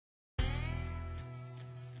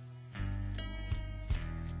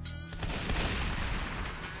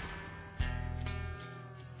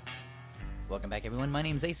Welcome back, everyone. My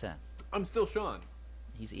name's Asa. I'm still Sean.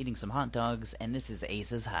 He's eating some hot dogs, and this is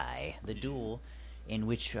Asa's High, the duel in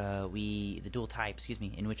which the duel type,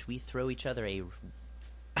 in which we throw each other a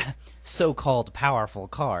so-called powerful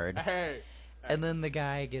card. Hey. And then the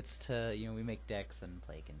guy gets to, we make decks and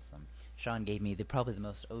play against them. Sean gave me probably the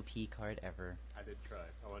most OP card ever. I did try.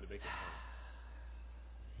 I wanted to make it fun.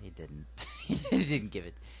 He didn't. He didn't give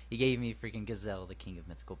it. He gave me freaking Gazelle, the king of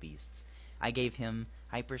mythical beasts. I gave him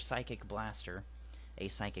Hyper Psychic Blaster, a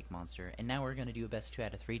psychic monster, and now we're going to do a best 2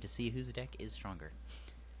 out of 3 to see whose deck is stronger.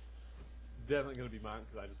 It's definitely going to be mine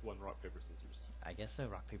because I just won rock, paper, scissors. I guess so.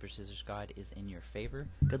 Rock, paper, scissors, God is in your favor.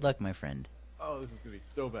 Good luck, my friend. Oh, this is going to be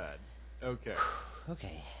so bad. Okay.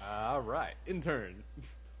 Okay. Alright, in turn.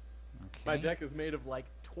 Okay. My deck is made of like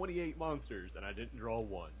 28 monsters, and I didn't draw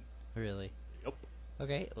one. Really? Yep.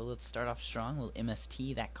 Okay, well, let's start off strong. We'll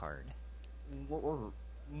MST that card.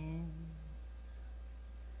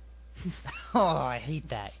 Oh, I hate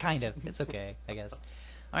that. Kind of. It's okay, I guess.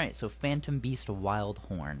 Alright, so Phantom Beast Wild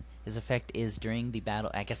Horn. His effect is during the battle.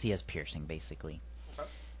 I guess he has piercing, basically.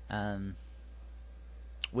 Okay.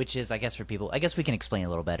 Which is, I guess, for people. I guess we can explain a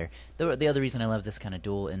little better. The other reason I love this kind of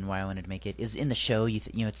duel and why I wanted to make it is in the show.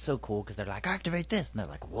 It's so cool because they're like, activate this, and they're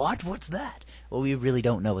like, what? What's that? Well, we really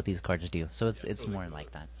don't know what these cards do, so it's totally more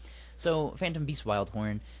like that. So Phantom Beast Wild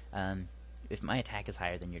Horn. If my attack is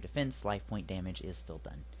higher than your defense, life point damage is still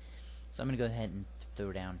done. So I'm gonna go ahead and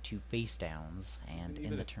throw down 2 face downs and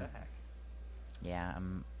in the turn. Yeah,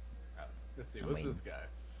 Let's see. I'm What's waiting. this guy?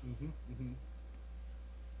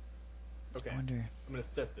 Okay. I wonder. I'm going to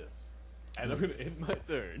set this, and I'm going to end my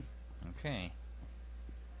turn. Okay.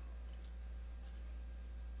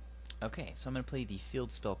 Okay, so I'm going to play the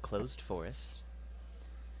field spell Closed Forest.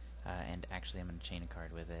 And actually I'm going to chain a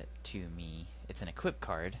card with it to me. It's an equip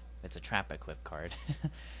card. It's a trap equip card.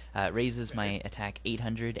 It raises my attack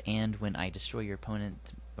 800, and when I destroy your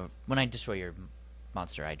opponent... when I destroy your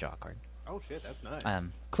monster, I draw a card. Oh shit, that's nice.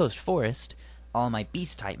 Closed Forest, all my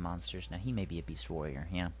beast-type monsters... Now, he may be a beast warrior,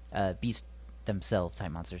 yeah. Beast themselves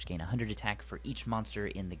type monsters gain 100 attack for each monster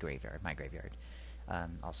in the graveyard, my graveyard.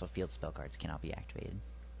 Also, field spell cards cannot be activated.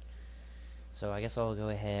 So I guess I'll go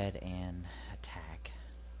ahead and attack.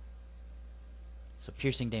 So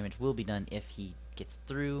piercing damage will be done if he gets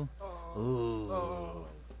through. Ooh.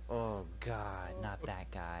 Oh god, not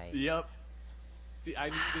that guy. Yep. See,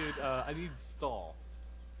 I need stall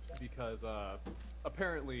because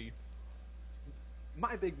apparently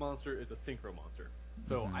my big monster is a synchro monster.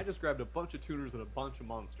 So I just grabbed a bunch of tuners and a bunch of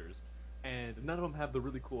monsters, and none of them have the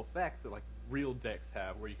really cool effects that like real decks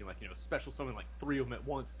have, where you can special summon like 3 of them at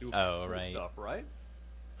once to do cool stuff, right?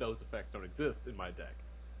 Those effects don't exist in my deck,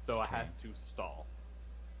 so I had to stall,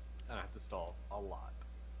 and I have to stall a lot.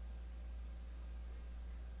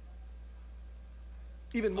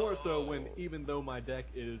 Even more so when, even though my deck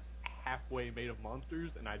is halfway made of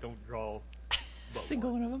monsters and I don't draw a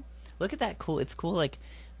single one of them. Look at that cool. It's cool, like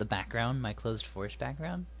the background, my Closed Forest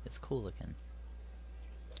background. It's cool looking.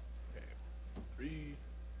 Okay, 3.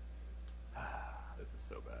 This is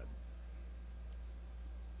so bad.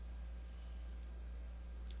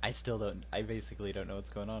 I basically don't know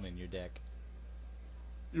what's going on in your deck.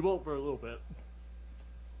 You won't for a little bit.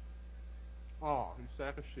 Oh, you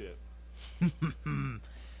sack of shit.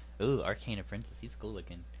 Ooh, Arcana Princess. He's cool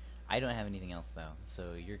looking. I don't have anything else though,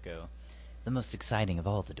 so your go. The most exciting of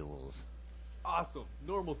all the duels. Awesome.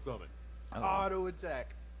 Normal summon. Oh. Auto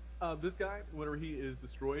attack. This guy, whenever he is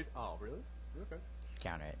destroyed... Oh, really? Okay.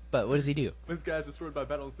 Counter it. But what does he do? When this guy is destroyed by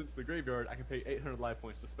battle and sent to the graveyard, I can pay 800 life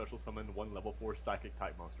points to special summon 1 level 4 psychic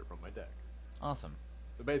type monster from my deck. Awesome.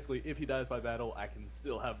 So basically, if he dies by battle, I can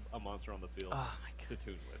still have a monster on the field to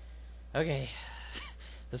tune with. Okay.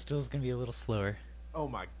 This duel's gonna be a little slower. Oh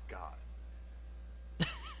my god.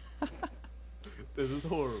 This is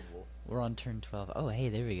horrible. We're on turn 12. Oh, hey,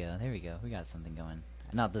 there we go. There we go. We got something going.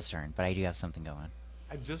 Not this turn, but I do have something going.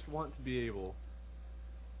 I just want to be able...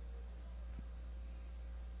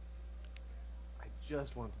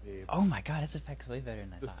 Oh my god, his effect's way better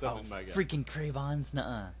than I thought. Summon my guy. Freaking Cravons.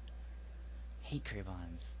 Nuh-uh. Hate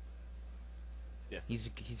Cravons. Yes.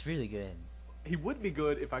 He's really good. He would be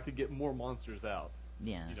good if I could get more monsters out.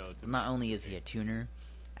 Yeah. You know, not only is he a tuner,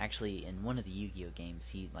 actually in one of the Yu-Gi-Oh games,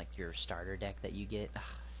 he like your starter deck that you get.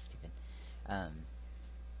 Stupid.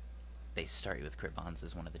 They start you with Cravons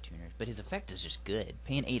as one of the tuners, but his effect is just good.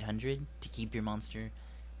 Paying 800 to keep your monster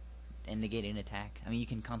and negate an attack. I mean, you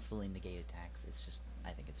can constantly negate attacks. It's just, I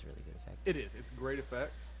think it's a really good effect. It is. It's a great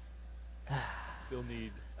effect. I still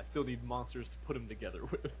need monsters to put them together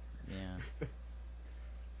with. Yeah.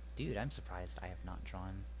 Dude, I'm surprised I have not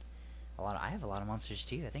drawn a lot. I have a lot of monsters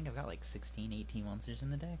too. I think I've got like 16, 18 monsters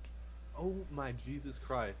in the deck. Oh my Jesus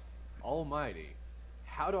Christ Almighty!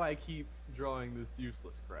 How do I keep drawing this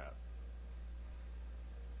useless crap?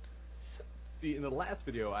 See, in the last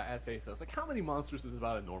video, I asked Ace, I was like, how many monsters is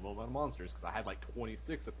about a normal amount of monsters? Because I had like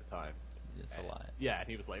 26 at the time. It's a lot. Yeah, and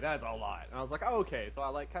he was like, that's a lot. And I was like, oh, okay. So I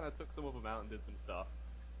like kind of took some of them out and did some stuff.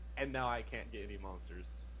 And now I can't get any monsters.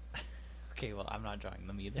 Okay, well, I'm not drawing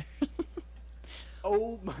them either.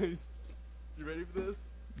 Oh my... You ready for this?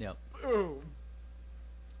 Yep. Boom!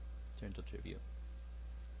 Turn to tribute.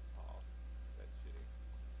 Oh, that's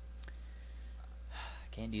shitty.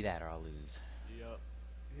 Can't do that or I'll lose. Yep.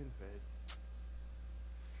 In face.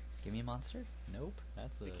 Give me a monster? Nope.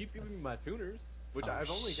 That's a. It keeps giving me my tuners, which Oh,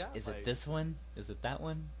 I've only got. Is like, it this one? Is it that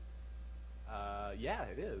one? Yeah,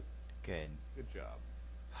 it is. Good. Good job.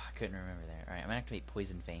 I couldn't remember there. Alright, I'm gonna activate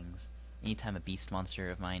Poison Fangs. Anytime a beast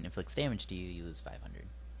monster of mine inflicts damage to you, you lose 500.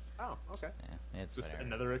 Oh, okay. Yeah, it's Just whatever.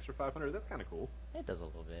 another extra 500. That's kind of cool. It does a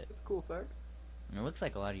little bit. It's a cool effect. And it looks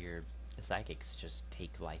like a lot of your psychics just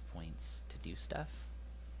take life points to do stuff.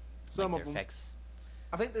 Some like of their them. effects.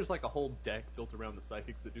 I think there's like a whole deck built around the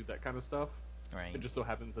psychics that do that kind of stuff. Right. It just so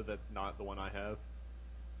happens that that's not the one I have.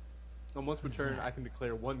 On once per What's turn, that? I can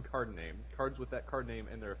declare one card name. Cards with that card name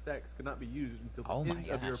and their effects cannot be used until Oh the my end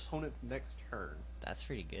of your gosh. opponent's next turn. That's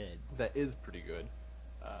pretty good. That is pretty good.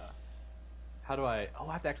 How do I... Oh,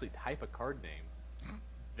 I have to actually type a card name.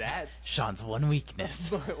 That's... Sean's one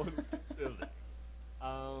weakness. my one ability. You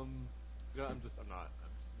know, I'm just gonna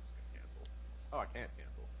cancel. Oh, I can't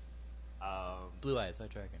cancel. Blue Eyes, White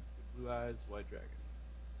Dragon. Blue Eyes, White Dragon.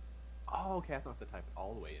 Oh, okay, I don't have to type it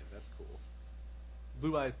all the way in. That's cool.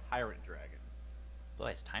 Blue Eyes, Tyrant Dragon. Blue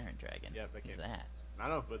Eyes Tyrant Dragon. Yep, I Who's can't. that? I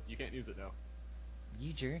know, but you can't use it now.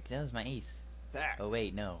 You jerk, that was my ace. Zach. Oh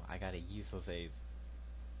wait, no, I got a useless ace.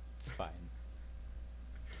 It's fine.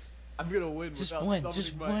 I'm gonna win Just without one, summoning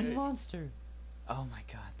just my one ace. monster. Oh my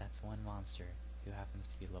god, that's one monster who happens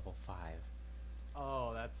to be level 5.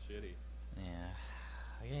 Oh, that's shitty.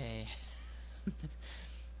 Yeah. Okay.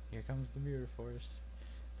 Here comes the mirror force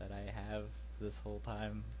that I have this whole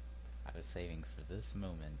time. I was saving for this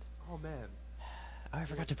moment. Oh man, Oh, I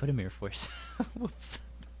forgot to put a mirror force. Whoops.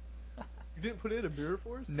 you didn't put in a mirror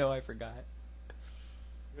force? No, I forgot.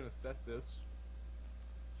 I'm gonna set this.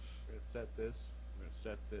 I'm gonna set this. I'm gonna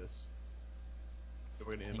set this. And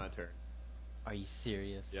we're gonna end my turn. Are you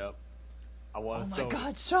serious? Yep. I want Oh to my summon.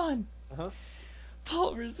 god, Sean! Uh-huh.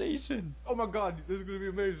 Pulverization! Oh my god, this is gonna be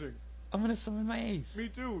amazing. I'm gonna summon my ace. Me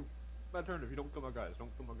too. My turn. If you don't kill my guys, don't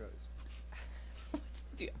kill my guys.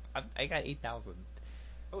 Dude, I got 8,000.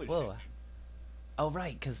 Holy Whoa. shit. man. Oh,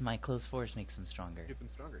 right, because my close force makes them stronger. Gets him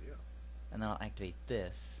stronger, yeah. And then I'll activate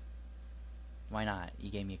this. Why not?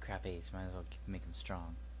 You gave me a crap ace. Might as well make him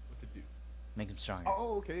strong. What to do? Make him stronger.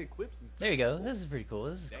 Oh, okay. Eclipse and stuff. There you go. This is pretty cool.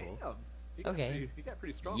 This is Damn. cool. He got Okay. He got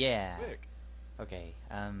pretty strong. Yeah. Quick. Okay,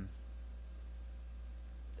 I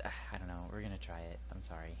don't know. We're gonna try it. I'm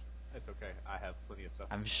sorry. That's okay. I have plenty of stuff.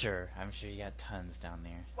 I'm sure you got tons down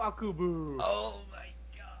there. Wakubu. Oh my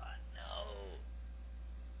god, no.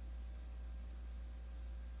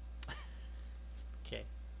 Okay.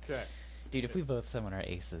 Okay. Dude, if we both summon our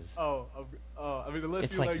aces. Oh, I mean, unless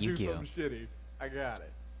It's you like like do Yugioh. something shitty, I got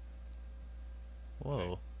it. Whoa.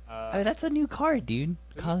 Okay. Oh, that's a new card, dude.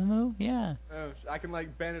 Cosmo? Yeah. I can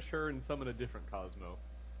like banish her and summon a different Cosmo.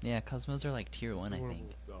 Yeah, Cosmos are like tier 1, I Normal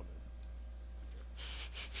think. Summon.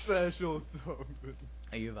 Special summon.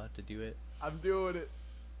 Are you about to do it? I'm doing it.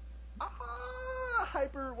 Ah,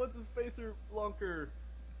 Hyper. What's his facer? Lunker.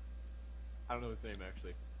 I don't know his name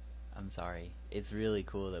actually. I'm sorry. It's really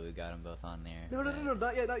cool that we got them both on there. No, but-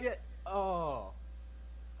 not yet, not yet. Oh.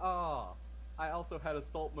 I also had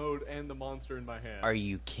assault mode and the monster in my hand. Are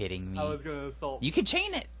you kidding me? I was gonna assault. You can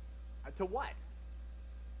chain it! To what?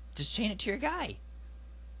 Just chain it to your guy.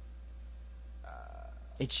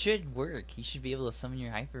 It should work. You should be able to summon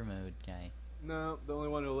your hyper mode guy. No, the only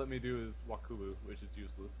one it'll let me do is Wakubu, which is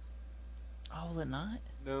useless. Oh, will it not?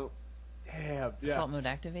 No. Damn. Yeah. Assault mode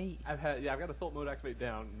activate? I've got assault mode activate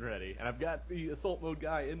down and ready, and I've got the assault mode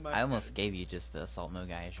guy in my. I almost hand. gave you just the assault mode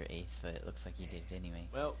guy as your ace, but it looks like you did it anyway.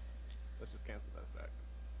 Well, let's just cancel that effect.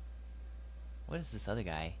 What is this other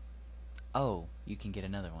guy? Oh, you can get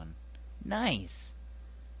another one. Nice!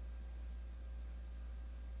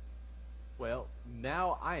 Well,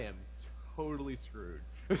 now I am totally screwed.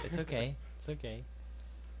 It's okay. It's okay.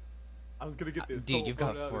 I was gonna get the assault Dude, you've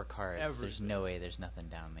got mode out 4 of cards. There's everything. no way there's nothing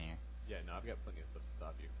down there. Yeah, no, I've got plenty of stuff to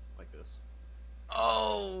stop you, like this.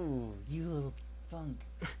 Oh, you little punk.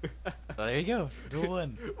 Well, there you go. Duel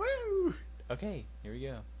 1. Woo! Okay, here we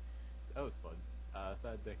go. That was fun.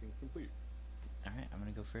 Side decking complete. Alright, I'm gonna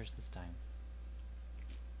go first this time.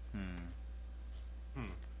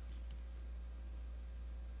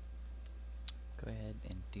 Go ahead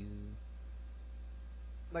and do...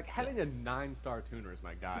 Like, having a 9-star tuner as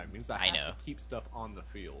my guy means I have to keep stuff on the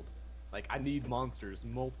field. Like, I need monsters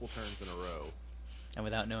multiple turns in a row. And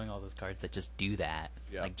without knowing all those cards that just do that,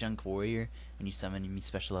 Yep. like Junk Warrior, when you summon, you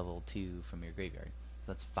special level 2 from your graveyard.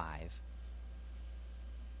 So that's 5.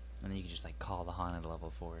 And then you can just, like, call the Haunted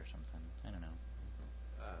level 4 or something. I don't know.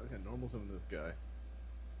 We can normal summon this guy.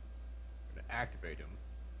 I'm gonna activate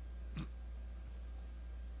him.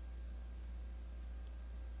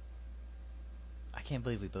 I can't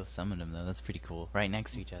believe we both summoned him, though. That's pretty cool. Right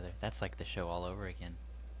next to each other. That's like the show all over again.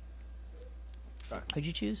 Right. Who'd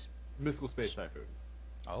you choose? Mystical Space Typhoon.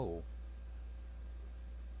 Oh.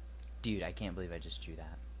 Dude, I can't believe I just drew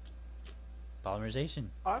that. Polymerization.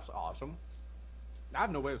 Oh, that's awesome. I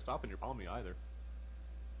have no way of stopping your palmy either.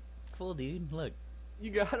 Cool, dude. Look.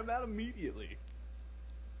 You got him out immediately.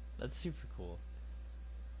 That's super cool.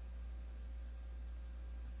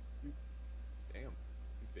 Damn,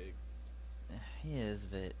 he's big. He is,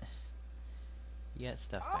 but... You got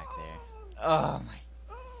stuff back there. Oh, my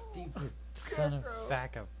stupid son of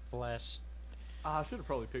fack of flesh. I should have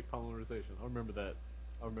probably picked polymerization. I'll remember that.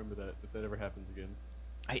 If that ever happens again.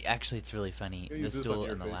 Actually, it's really funny. Yeah, use This this on duel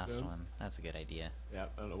your and the face, last then. one. That's a good idea. Yeah,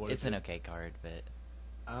 I don't know what It's it an is. okay card, but...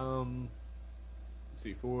 Let's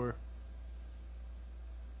see, 4.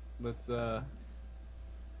 Let's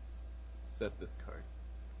set this card.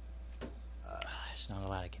 There's not a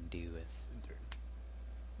lot I can do with... Intern.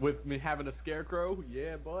 With me having a scarecrow?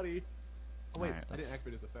 Yeah, buddy. Oh wait, Alright, I didn't let's-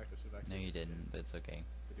 activate his effect. I should have No, activated you it. didn't, but it's okay.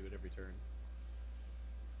 I do it every turn.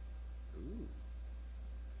 Ooh.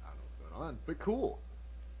 I don't know what's going on, but cool.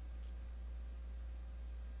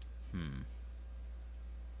 Hmm.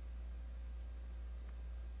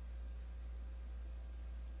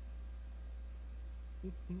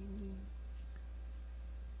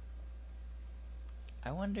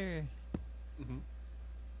 I wonder... Mm-hmm.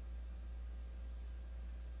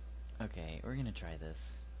 Okay, we're gonna try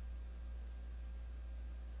this.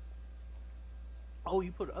 Oh,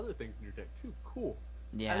 you put other things in your deck too. Cool.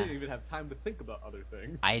 Yeah. I didn't even have time to think about other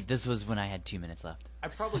things. This was when I had 2 minutes left. I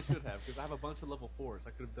probably should have, because I have a bunch of level 4s. I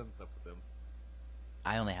could have done stuff with them.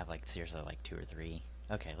 I only have, like, seriously, like 2 or 3.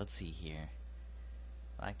 Okay, let's see here.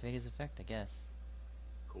 I'll activate his effect, I guess.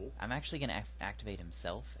 Cool. I'm actually gonna activate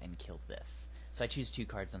himself and kill this. So I choose 2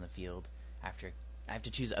 cards on the field. After I have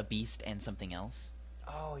to choose a beast and something else.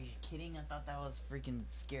 Oh, you kidding? I thought that was freaking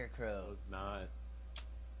That Scarecrow. was not.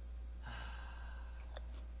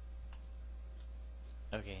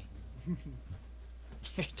 Okay.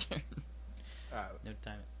 Your turn. Alright, No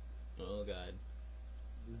time. Oh god.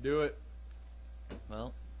 let's do it.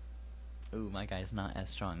 Well. Ooh, my guy's not as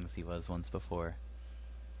strong as he was once before.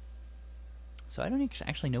 So I don't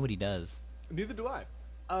actually know what he does. Neither do I.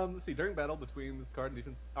 Let's see. During battle between this card and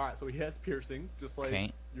defense. Alright, so he has piercing, just like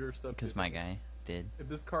Okay. your stuff. Because did. my guy did. If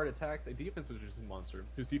this card attacks a defense-resistant monster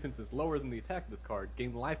whose defense is lower than the attack of this card,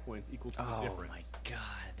 gain life points equal to the Oh difference. my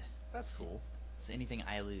god. That's cool. So anything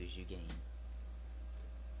I lose, you gain.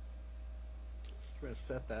 We're gonna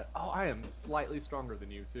set that. Oh, I am slightly stronger than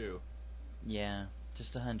you too. Yeah,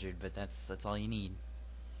 just 100, but that's all you need.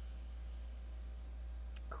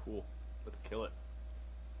 Cool. Let's kill it.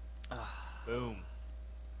 Boom.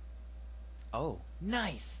 Oh,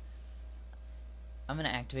 nice! I'm gonna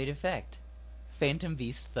activate effect. Phantom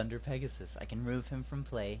Beast Thunder Pegasus. I can remove him from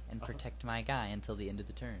play and protect my guy until the end of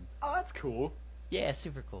the turn. Oh, that's cool. Yeah,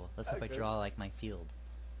 super cool. Let's hope I Okay. draw like my field.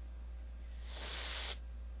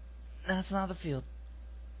 That's not the field.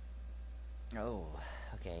 Oh,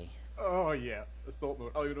 okay. Oh yeah, assault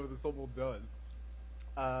mode. Oh, you know what the assault mode does?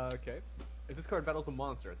 Okay. If this card battles a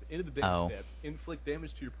monster at the end of the damage step, inflict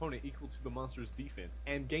damage to your opponent equal to the monster's defense,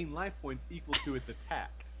 and gain life points equal to its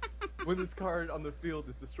attack. When this card on the field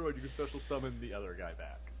is destroyed, you can special summon the other guy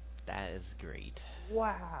back. That is great.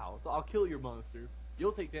 Wow. So I'll kill your monster.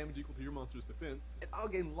 You'll take damage equal to your monster's defense, and I'll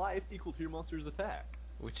gain life equal to your monster's attack.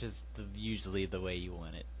 Which is usually the way you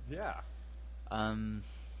want it. Yeah.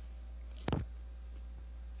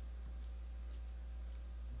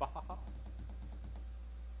 Bahaha.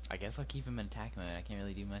 I guess I'll keep him in attack mode. I can't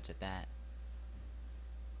really do much at that.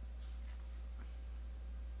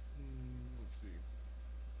 Let's see.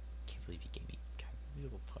 Can't believe you gave me kind of a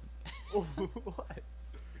little pun. Oh, what?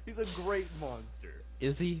 He's a great monster.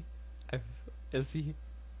 Is he? Is he?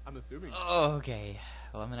 I'm assuming. Oh, okay.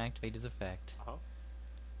 Well, I'm gonna activate his effect. Uh-huh.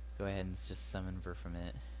 Go ahead and just summon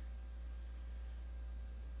Verfomit.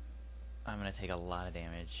 I'm gonna take a lot of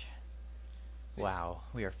damage. See. Wow,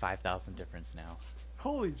 we are 5,000 difference now.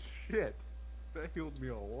 Holy shit. That healed me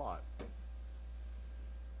a lot.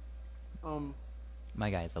 My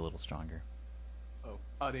guy's a little stronger. Oh,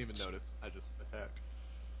 I didn't even notice. I just attacked.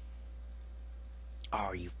 Oh,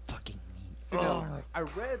 are you fucking mean? See, now, I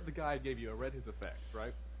read the guide gave you. I read his effects,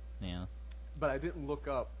 right? Yeah. But I didn't look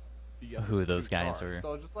up the Who those two guys cards. were. So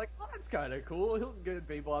I was just like, oh, that's kind of cool. He'll get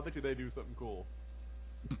paintball. I bet you they do something cool.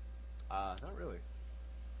 Not really.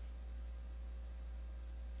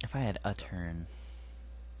 If I had a turn.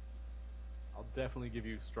 I'll definitely give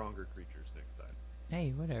you stronger creatures next time.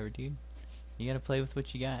 Hey, whatever, dude. You gotta play with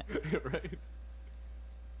what you got. Right?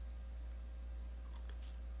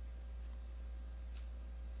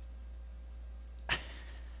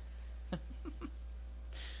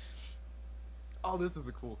 Oh, this is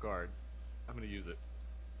a cool card. I'm gonna use it.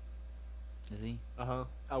 Is he?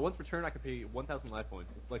 Once per turn, I can pay 1,000 life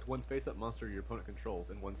points. It's like one face-up monster your opponent controls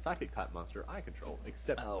and one psychic-type monster I control,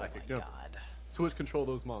 except Oh psychic my jumper. god. Switch control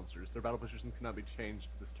those monsters. Their battle positions cannot be changed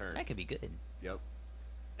this turn. That could be good. Yep.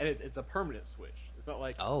 And it's a permanent switch. It's not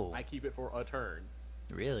like I keep it for a turn.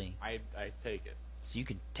 Really? I take it. So you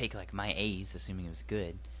could take like my A's, assuming it was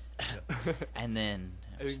good, and then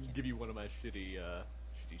I can give you one of my shitty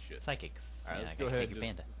shit. psychics. All right, Yeah, I let's go gotta ahead take and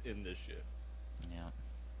your just panda. end this shit. Yeah.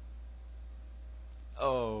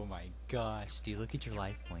 Oh my gosh, dude! Look at your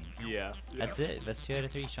life points. Yeah. That's it. That's 2 out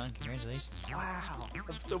of 3, Sean. Congratulations. Wow.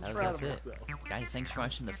 I'm so That was- proud that's of it. myself. Guys, thanks for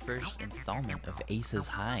watching the first installment of Aces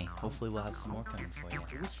High. Hopefully we'll have some more coming for you.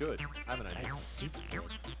 We should. I have an idea. That's super good.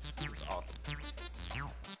 It's awesome.